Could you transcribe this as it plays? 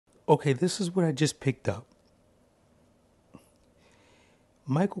Okay, this is what I just picked up.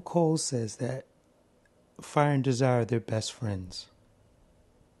 Michael Cole says that Fire and Desire are their best friends.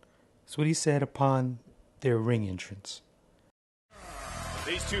 That's what he said upon their ring entrance.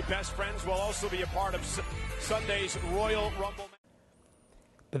 These two best friends will also be a part of Sunday's Royal Rumble.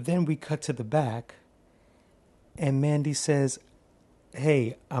 But then we cut to the back, and Mandy says,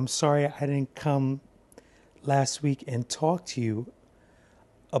 hey, I'm sorry I didn't come last week and talk to you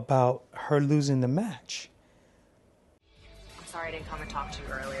about her losing the match. I'm sorry I didn't come and talk to you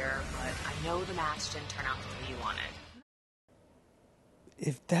earlier, but I know the match didn't turn out the way you wanted.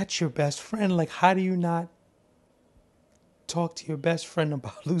 If that's your best friend, like, how do you not talk to your best friend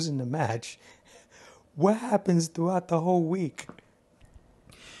about losing the match? What happens throughout the whole week?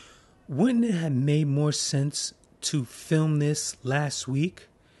 Wouldn't it have made more sense to film this last week?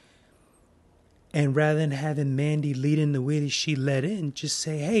 And rather than having Mandy lead in the way that she led in, just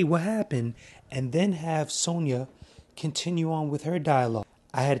say, hey, what happened? And then have Sonya continue on with her dialogue.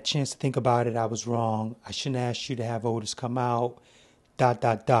 I had a chance to think about it. I was wrong. I shouldn't ask you to have Otis come out. ...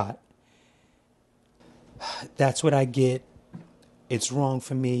 That's what I get. It's wrong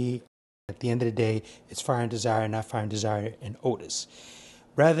for me. At the end of the day, it's Fire and Desire, not Fire and Desire and Otis.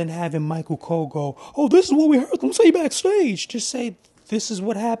 Rather than having Michael Cole go, oh, this is what we heard them say backstage. Just say, this is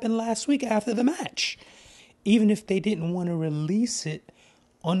what happened last week after the match. Even if they didn't want to release it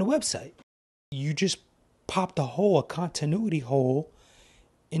on the website. You just popped a continuity hole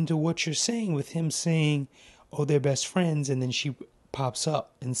into what you're saying with him saying, oh, they're best friends. And then she pops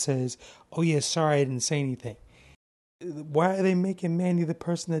up and says, oh, yeah, sorry, I didn't say anything. Why are they making Mandy the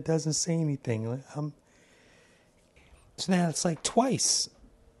person that doesn't say anything? So now it's like twice.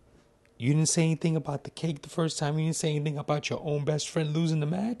 You didn't say anything about the cake the first time. You didn't say anything about your own best friend losing the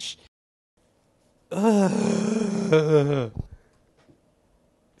match.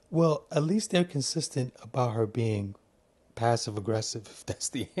 Well, at least they're consistent about her being passive aggressive, if that's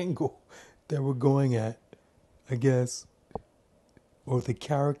the angle that we're going at, I guess. Or the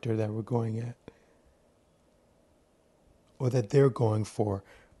character that we're going at. Or that they're going for,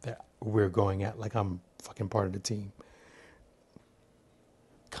 that we're going at, like I'm fucking part of the team.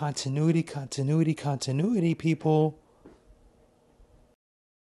 Continuity, people.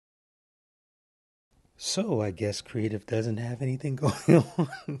 So I guess creative doesn't have anything going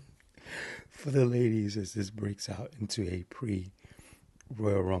on for the ladies as this breaks out into a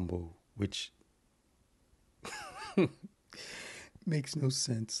pre-Royal Rumble, which makes no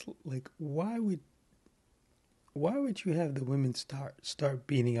sense. Like, why would you have the women start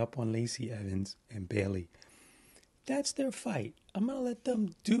beating up on Lacey Evans and Bayley? That's their fight. I'm going to let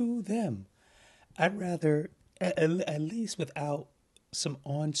them do them. I'd rather, at least without some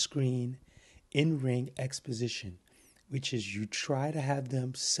on-screen, in-ring exposition, which is you try to have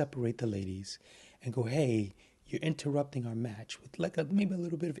them separate the ladies and go, hey, you're interrupting our match with like maybe a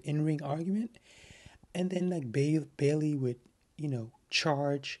little bit of in-ring argument. And then like Bayley would,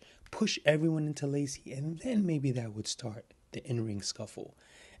 charge, push everyone into Lacey, and then maybe that would start the in-ring scuffle.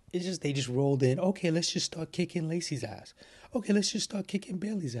 It's just they just rolled in. Okay, let's just start kicking Lacey's ass. Okay, let's just start kicking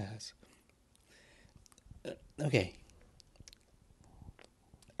Bayley's ass. Okay.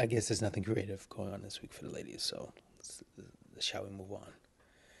 I guess there's nothing creative going on this week for the ladies, so shall we move on?